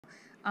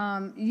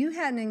you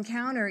had an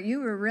encounter.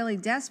 You were really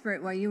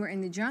desperate while you were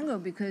in the jungle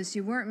because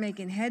you weren't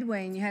making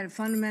headway and you had a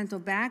fundamental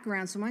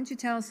background. So why don't you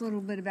tell us a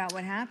little bit about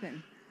what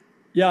happened?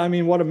 Yeah, I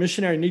mean, what a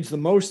missionary needs the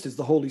most is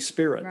the Holy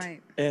Spirit,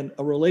 right, and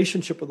a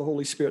relationship with the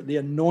Holy Spirit, the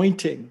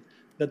anointing,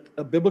 that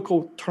a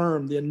biblical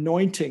term, the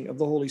anointing of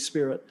the Holy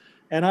Spirit.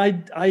 And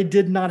I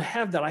did not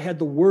have that. I had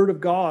the Word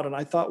of God, and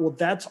I thought, well,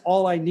 that's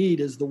all I need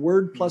is the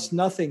Word plus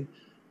nothing.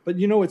 But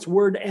it's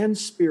Word and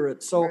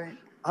Spirit. So right.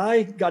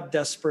 I got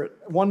desperate.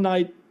 One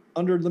night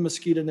under the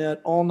mosquito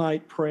net, all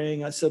night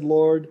praying, I said,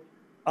 Lord,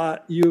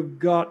 you've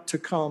got to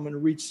come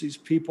and reach these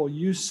people.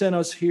 You sent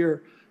us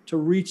here to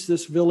reach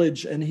this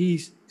village. And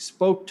he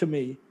spoke to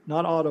me,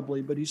 not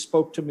audibly, but he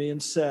spoke to me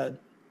and said,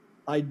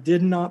 I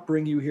did not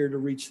bring you here to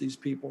reach these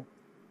people.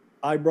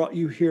 I brought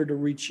you here to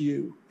reach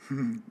you.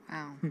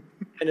 Wow.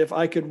 And if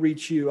I could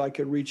reach you, I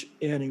could reach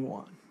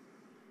anyone.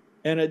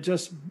 And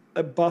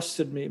it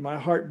busted me. My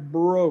heart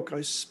broke.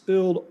 I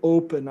spilled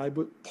open. I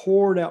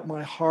poured out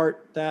my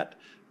heart that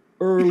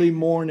early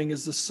morning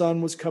as the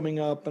sun was coming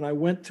up. And I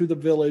went through the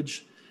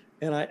village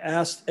and I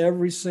asked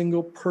every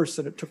single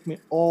person. It took me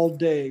all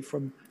day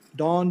from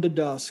dawn to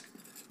dusk.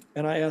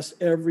 And I asked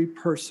every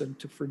person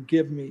to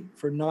forgive me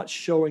for not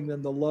showing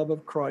them the love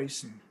of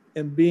Christ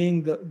and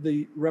being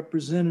the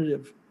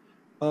representative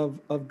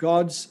of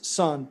God's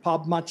Son,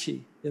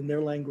 Pabmachi in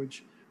their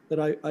language, that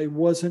I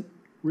wasn't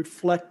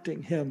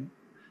reflecting him.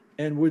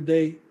 And would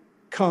they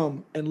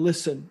come and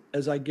listen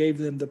as I gave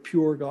them the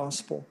pure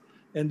gospel?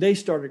 And they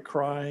started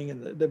crying,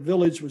 and the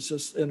village was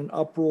just in an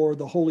uproar.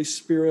 The Holy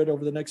Spirit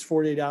over the next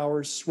 48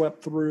 hours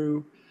swept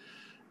through.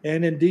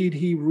 And indeed,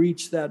 he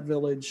reached that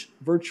village,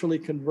 virtually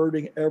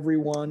converting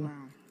everyone.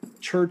 Wow.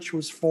 Church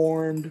was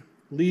formed,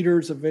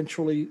 leaders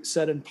eventually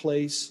set in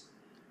place.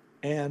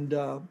 And,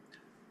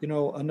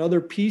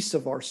 another piece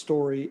of our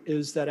story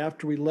is that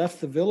after we left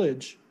the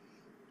village,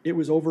 it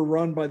was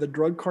overrun by the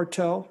drug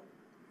cartel,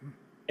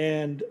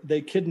 and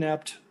they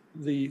kidnapped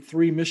the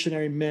 3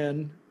 missionary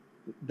men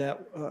that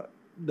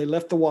they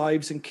left the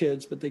wives and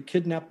kids, but they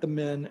kidnapped the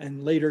men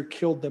and later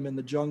killed them in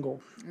the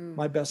jungle.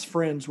 My best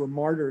friends were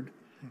martyred.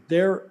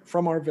 They're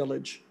from our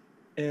village,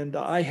 and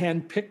I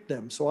handpicked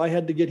them. So I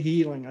had to get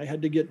healing. I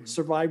had to get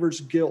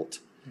survivor's guilt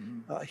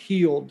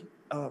healed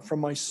from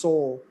my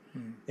soul.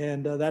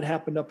 And that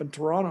happened up in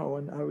Toronto.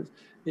 And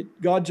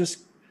God just,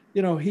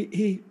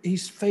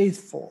 he's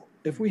faithful.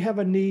 If we have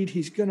a need,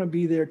 he's going to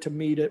be there to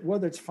meet it,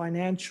 whether it's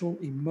financial,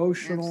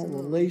 emotional,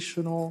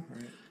 relational,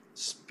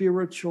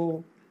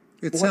 spiritual.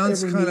 It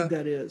sounds kind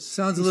of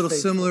sounds a little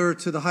similar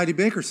to the Heidi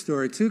Baker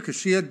story too, because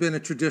she had been a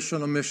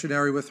traditional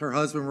missionary with her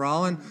husband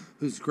Rollin,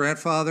 whose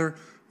grandfather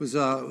was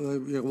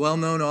a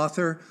well-known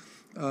author,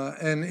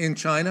 and in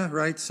China,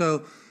 right?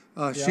 So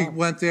she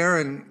went there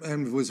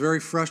and was very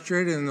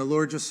frustrated, and the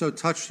Lord just so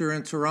touched her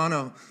in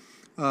Toronto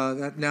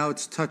that now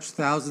it's touched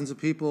thousands of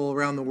people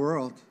around the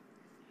world.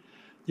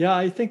 Yeah,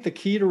 I think the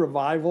key to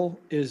revival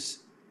is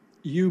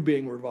you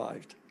being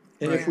revived,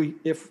 and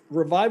if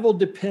revival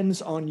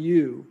depends on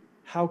you,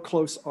 how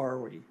close are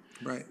we?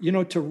 Right.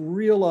 To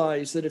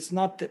realize that it's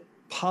not the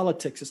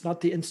politics, it's not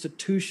the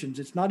institutions,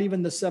 it's not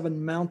even the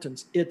 7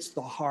 mountains, it's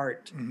the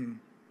heart.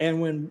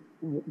 And when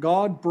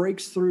God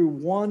breaks through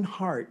one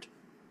heart,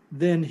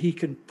 then he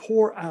can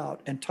pour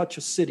out and touch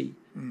a city.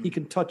 He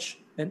can touch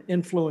and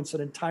influence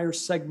an entire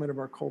segment of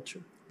our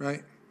culture.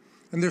 Right.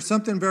 And there's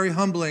something very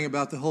humbling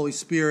about the Holy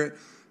Spirit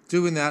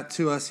doing that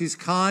to us. He's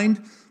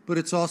kind, but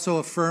it's also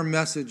a firm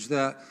message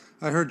that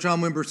I heard John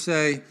Wimber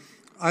say,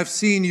 I've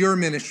seen your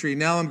ministry.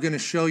 Now I'm going to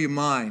show you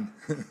mine.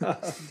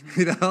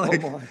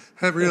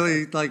 I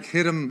really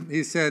hit him.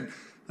 He said,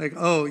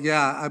 oh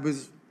yeah, I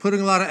was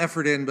putting a lot of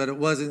effort in, but it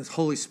wasn't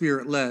Holy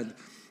Spirit led.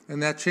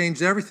 And that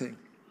changed everything.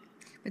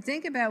 But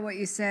think about what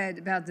you said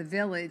about the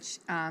village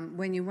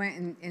when you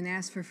went and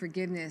asked for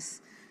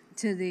forgiveness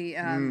to the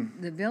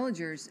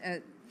villagers.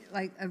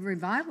 A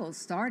revival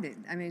started.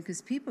 I mean,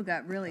 because people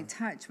got really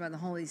touched by the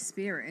Holy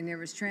Spirit, and there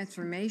was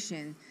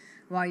transformation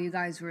while you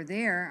guys were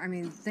there. I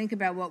mean, think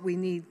about what we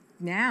need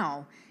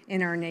now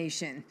in our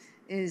nation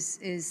is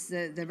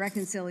the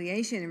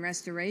reconciliation and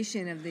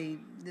restoration of the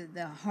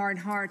hard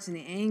hearts and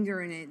the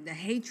anger and the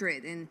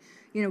hatred. And,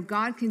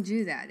 God can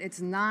do that. It's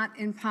not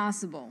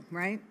impossible,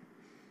 right?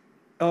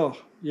 Oh,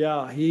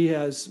 yeah. He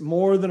has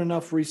more than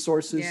enough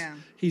resources. Yeah.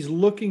 He's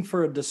looking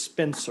for a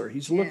dispenser.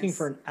 He's looking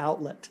for an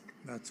outlet.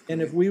 That's great.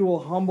 And if we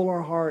will humble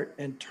our heart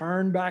and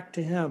turn back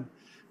to him,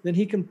 then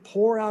he can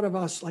pour out of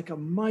us like a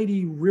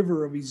mighty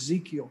river of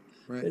Ezekiel,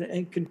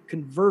 and can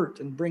convert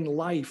and bring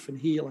life and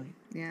healing.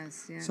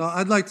 Yes. So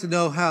I'd like to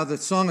know how the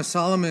Song of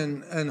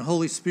Solomon and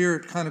Holy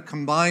Spirit kind of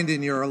combined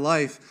in your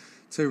life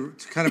to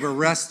kind of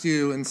arrest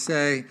you and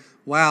say,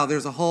 wow,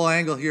 there's a whole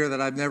angle here that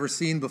I've never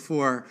seen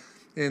before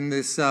in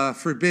this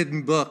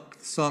forbidden book,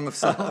 Song of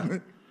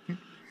Solomon.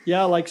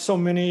 Yeah, like so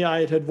many, I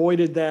had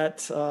avoided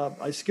that.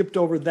 I skipped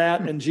over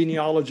that and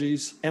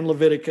genealogies and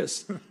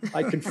Leviticus.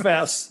 I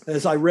confess,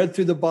 as I read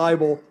through the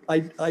Bible,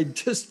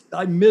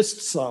 I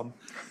missed some.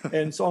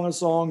 And Song of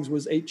Songs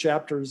was 8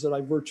 chapters that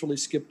I virtually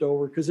skipped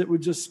over because it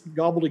was just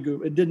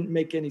gobbledygook. It didn't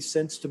make any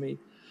sense to me.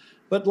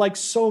 But like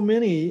so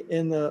many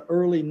in the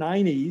early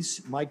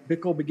 90s, Mike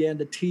Bickle began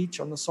to teach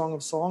on the Song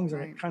of Songs,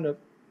 and it kind of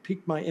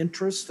piqued my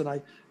interest. And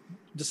I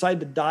decided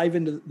to dive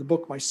into the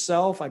book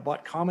myself. I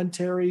bought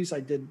commentaries, I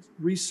did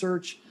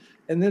research,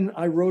 and then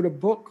I wrote a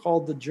book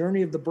called The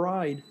Journey of the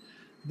Bride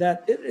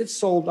that it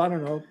sold, I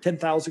don't know,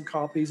 10,000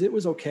 copies. It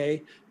was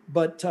okay.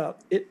 But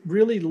it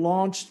really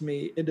launched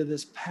me into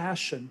this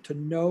passion to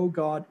know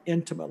God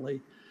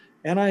intimately.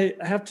 And I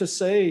have to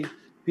say,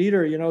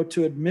 Peter,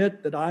 to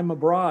admit that I'm a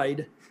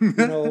bride,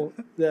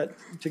 that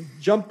to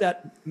jump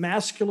that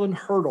masculine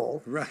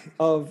hurdle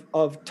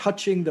of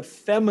touching the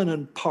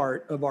feminine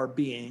part of our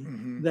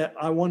being, that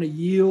I want to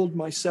yield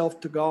myself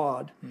to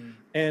God.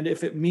 And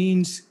if it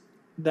means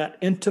that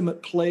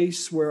intimate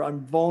place where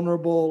I'm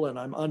vulnerable and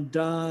I'm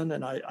undone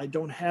and I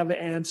don't have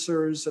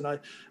answers and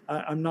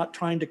I'm not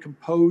trying to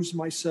compose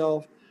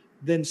myself,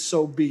 then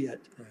so be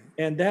it. Right.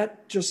 And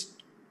that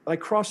I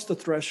crossed the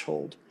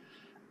threshold,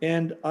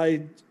 and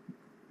I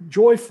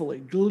joyfully,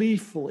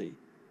 gleefully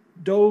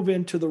dove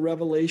into the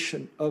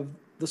revelation of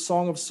the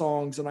Song of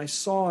Songs, and I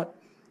saw it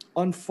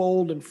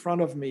unfold in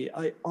front of me.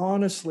 I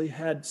honestly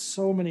had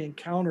so many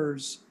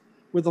encounters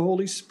with the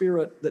Holy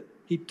Spirit that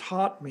he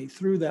taught me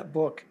through that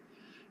book.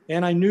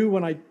 And I knew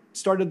when I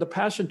started the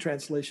Passion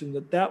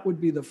Translation that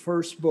would be the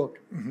first book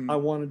I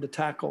wanted to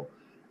tackle.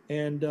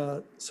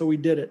 And so we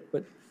did it.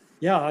 But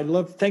yeah,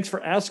 thanks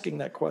for asking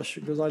that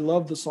question, because I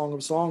love the Song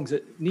of Songs.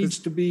 It needs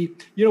to be,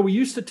 we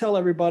used to tell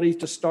everybody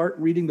to start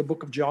reading the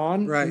book of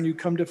John when you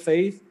come to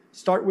faith.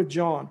 Start with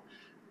John.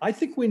 I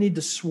think we need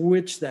to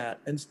switch that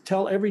and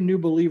tell every new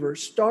believer,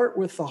 start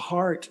with the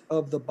heart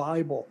of the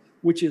Bible,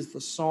 which is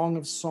the Song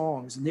of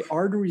Songs. And the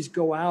arteries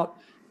go out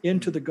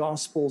into the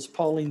Gospels,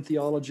 Pauline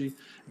theology,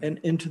 and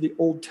into the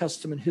Old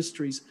Testament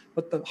histories.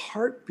 But the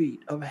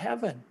heartbeat of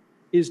heaven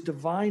is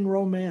divine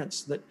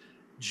romance, that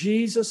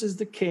Jesus is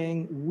the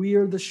king, we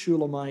are the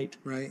Shulamite.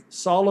 Right.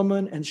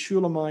 Solomon and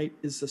Shulamite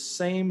is the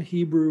same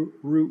Hebrew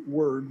root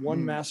word,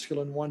 one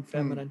masculine, one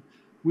feminine.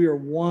 We are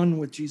one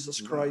with Jesus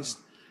Christ.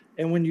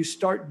 And when you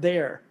start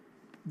there,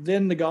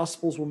 then the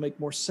Gospels will make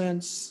more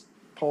sense,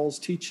 Paul's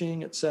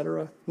teaching,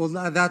 etc. Well,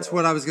 that's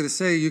what I was going to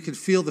say. You can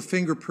feel the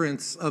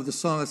fingerprints of the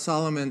Song of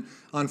Solomon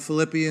on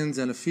Philippians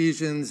and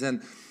Ephesians,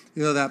 and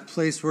that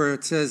place where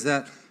it says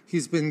that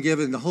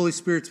the Holy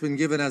Spirit's been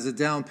given as a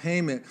down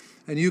payment,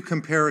 and you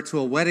compare it to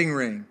a wedding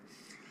ring.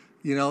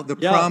 The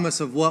promise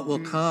of what will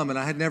come. And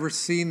I had never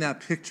seen that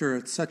picture.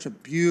 It's such a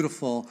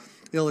beautiful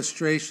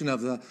illustration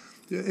of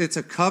it's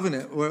a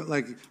covenant where,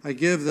 like, I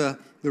give the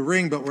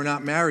ring, but we're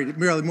not married.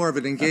 Merely more of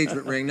an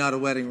engagement ring, not a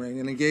wedding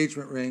ring, an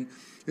engagement ring.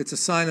 It's a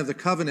sign of the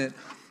covenant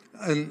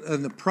and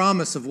the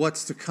promise of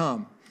what's to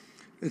come.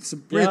 It's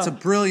a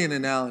brilliant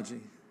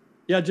analogy.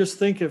 Yeah, just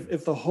think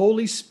if the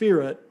Holy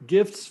Spirit,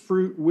 gifts,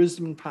 fruit,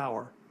 wisdom, and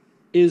power,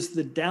 is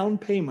the down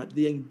payment,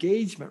 the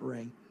engagement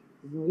ring,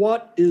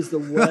 what is the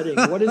wedding?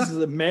 What is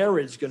the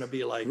marriage going to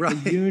be like?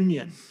 Right. The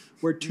union,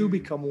 where two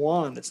become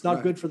one. It's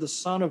not good for the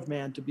Son of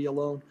Man to be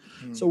alone.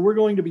 So we're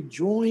going to be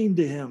joined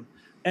to him.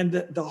 And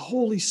the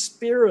Holy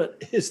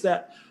Spirit is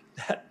that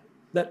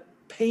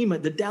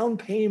payment, the down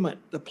payment,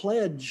 the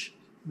pledge,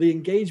 the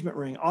engagement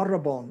ring,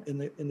 arrabon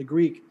in the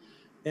Greek.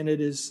 And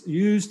it is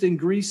used in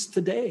Greece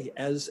today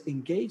as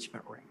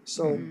engagement ring.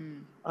 So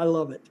I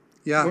love it.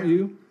 Yeah. Don't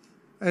you?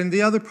 And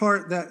the other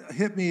part that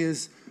hit me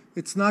is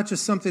it's not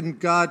just something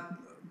God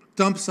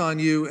dumps on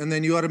you and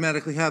then you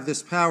automatically have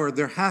this power.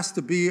 There has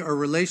to be a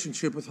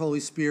relationship with Holy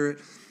Spirit.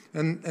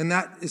 And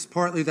that is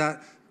partly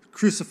that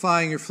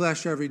crucifying your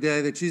flesh every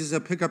day, that Jesus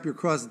said, pick up your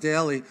cross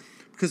daily.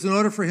 Because in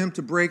order for him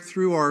to break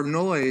through our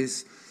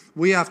noise,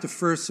 we have to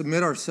first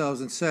submit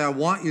ourselves and say, I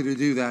want you to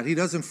do that. He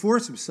doesn't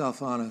force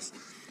himself on us.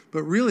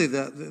 But really,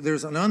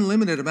 there's an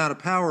unlimited amount of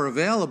power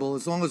available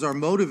as long as our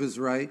motive is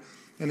right.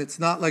 And it's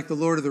not like the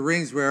Lord of the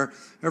Rings where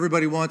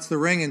everybody wants the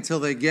ring until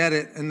they get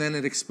it, and then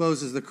it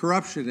exposes the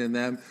corruption in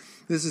them.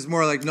 This is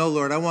more like, no,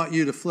 Lord, I want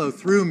you to flow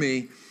through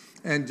me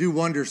and do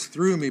wonders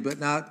through me, but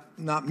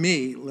not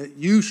me. Let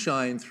you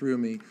shine through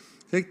me.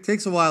 It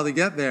takes a while to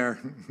get there.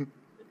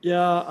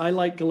 Yeah, I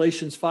like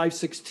Galatians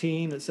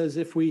 5:16. It says,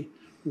 if we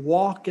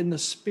walk in the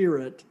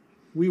Spirit,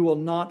 we will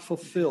not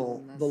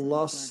fulfill the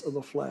lusts of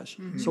the flesh.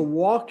 So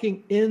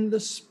walking in the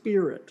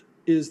Spirit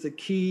is the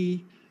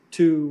key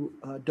to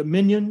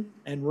dominion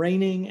and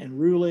reigning and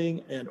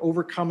ruling and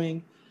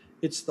overcoming.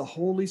 It's the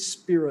Holy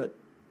Spirit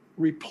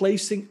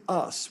replacing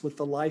us with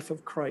the life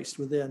of Christ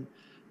within.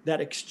 That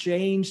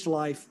exchanged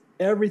life,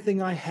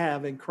 everything I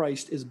have in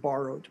Christ is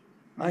borrowed.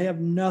 I have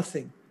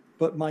nothing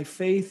but my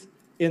faith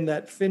in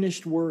that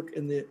finished work,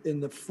 in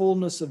the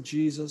fullness of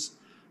Jesus.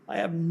 I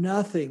have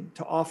nothing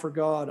to offer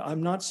God.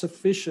 I'm not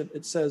sufficient,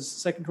 it says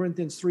 2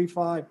 Corinthians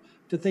 3:5,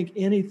 to think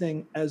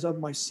anything as of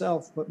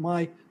myself, but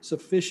my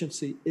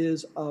sufficiency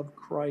is of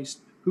Christ,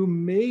 who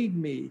made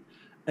me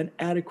an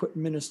adequate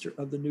minister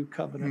of the new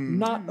covenant,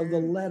 not of the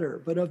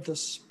letter, but of the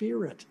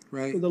Spirit.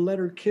 Right. For the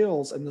letter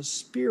kills and the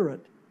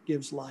Spirit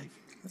gives life.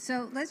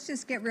 So let's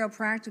just get real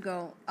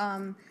practical.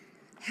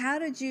 How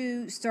did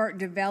you start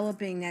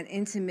developing that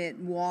intimate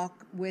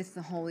walk with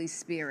the Holy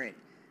Spirit?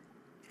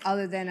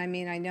 other than, I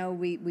mean, I know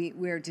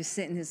we're to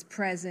sit in his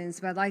presence,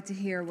 but I'd like to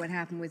hear what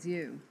happened with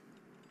you.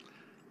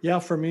 Yeah,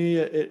 for me,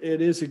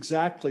 it is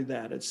exactly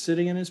that. It's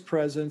sitting in his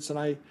presence,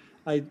 and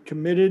I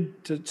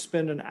committed to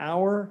spend an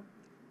hour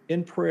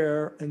in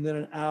prayer and then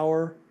an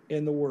hour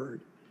in the Word.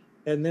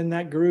 And then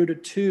that grew to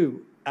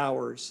 2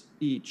 hours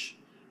each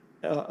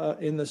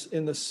in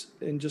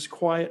just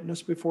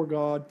quietness before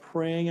God,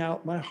 praying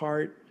out my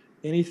heart.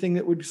 Anything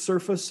that would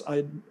surface,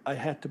 I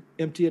had to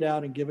empty it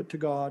out and give it to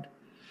God.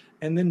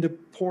 And then to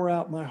pour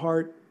out my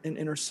heart in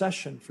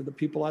intercession for the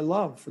people I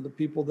love, for the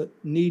people that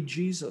need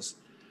Jesus.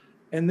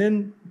 And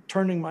then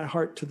turning my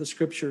heart to the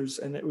scriptures,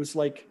 and it was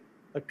like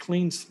a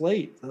clean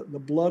slate, the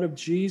blood of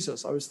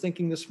Jesus. I was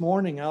thinking this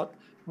morning out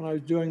when I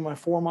was doing my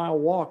 4-mile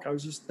walk, I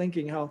was just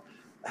thinking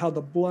how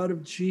the blood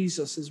of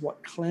Jesus is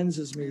what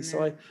cleanses me. Amen.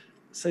 So I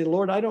say,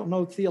 Lord, I don't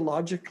know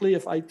theologically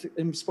if I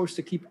am supposed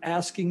to keep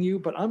asking you,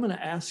 but I'm going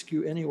to ask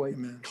you anyway.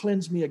 Amen.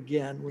 Cleanse me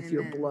again with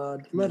your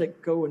blood. Let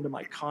it go into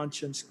my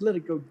conscience. Let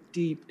it go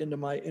deep into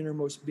my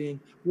innermost being.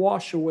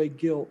 Wash away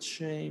guilt,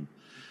 shame.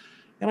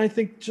 And I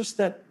think just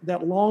that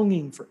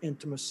longing for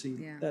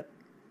intimacy, that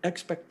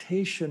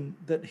expectation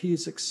that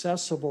he's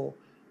accessible,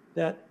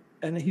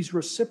 and he's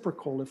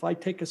reciprocal. If I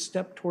take a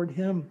step toward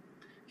him,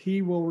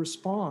 he will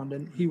respond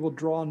and he will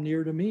draw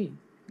near to me.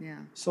 Yeah.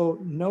 So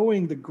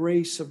knowing the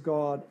grace of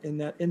God in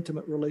that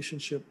intimate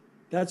relationship,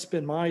 that's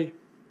been my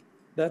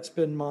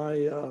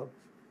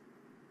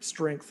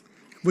strength.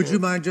 Would you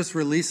mind just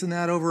releasing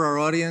that over our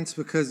audience?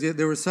 Because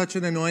there was such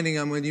an anointing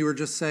on when you were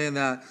just saying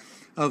that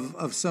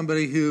of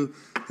somebody who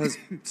has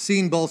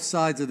seen both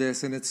sides of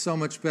this, and it's so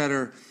much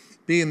better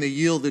being the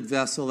yielded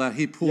vessel that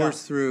he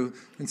pours through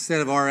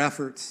instead of our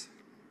efforts.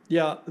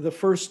 Yeah, the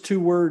first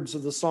 2 words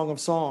of the Song of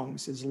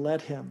Songs is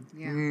let him.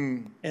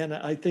 Yeah. And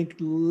I think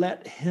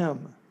let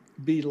him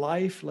be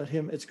life. Let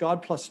him, it's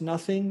God plus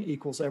nothing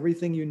equals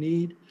everything you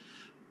need.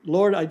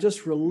 Lord, I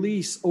just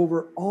release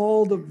over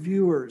all the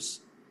viewers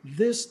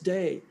this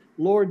day,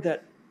 Lord,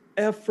 that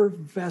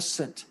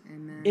effervescent,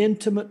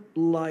 intimate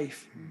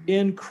life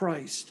in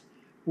Christ,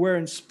 where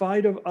in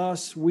spite of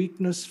us,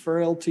 weakness,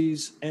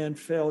 frailties, and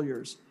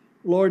failures,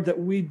 Lord, that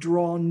we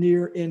draw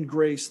near in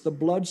grace, the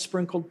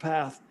blood-sprinkled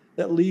path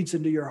that leads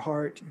into your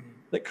heart,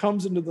 that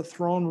comes into the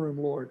throne room,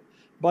 Lord.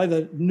 By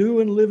the new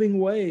and living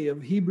way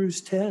of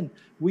Hebrews 10,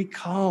 we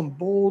come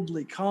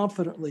boldly,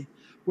 confidently,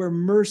 where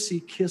mercy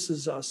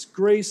kisses us,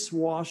 grace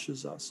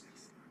washes us.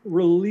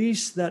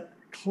 Release that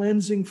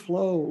cleansing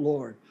flow,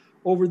 Lord,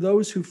 over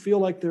those who feel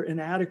like they're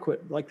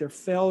inadequate, like they're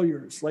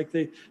failures, like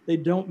they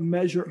don't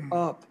measure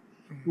up,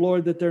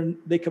 Lord, that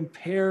they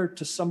compare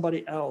to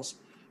somebody else.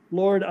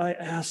 Lord, I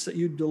ask that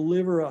you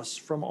deliver us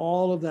from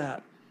all of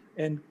that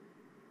and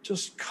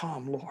just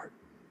come, Lord,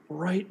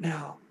 right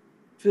now.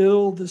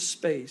 Fill this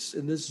space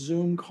in this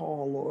Zoom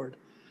call, Lord,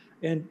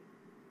 and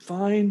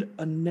find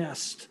a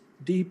nest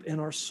deep in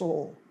our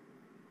soul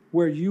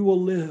where you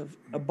will live,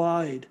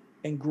 abide,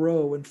 and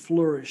grow and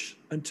flourish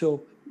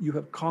until you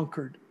have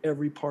conquered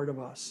every part of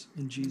us.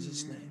 In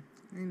Jesus' name.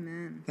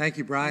 Amen. Thank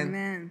you, Brian.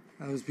 Amen.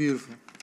 That was beautiful.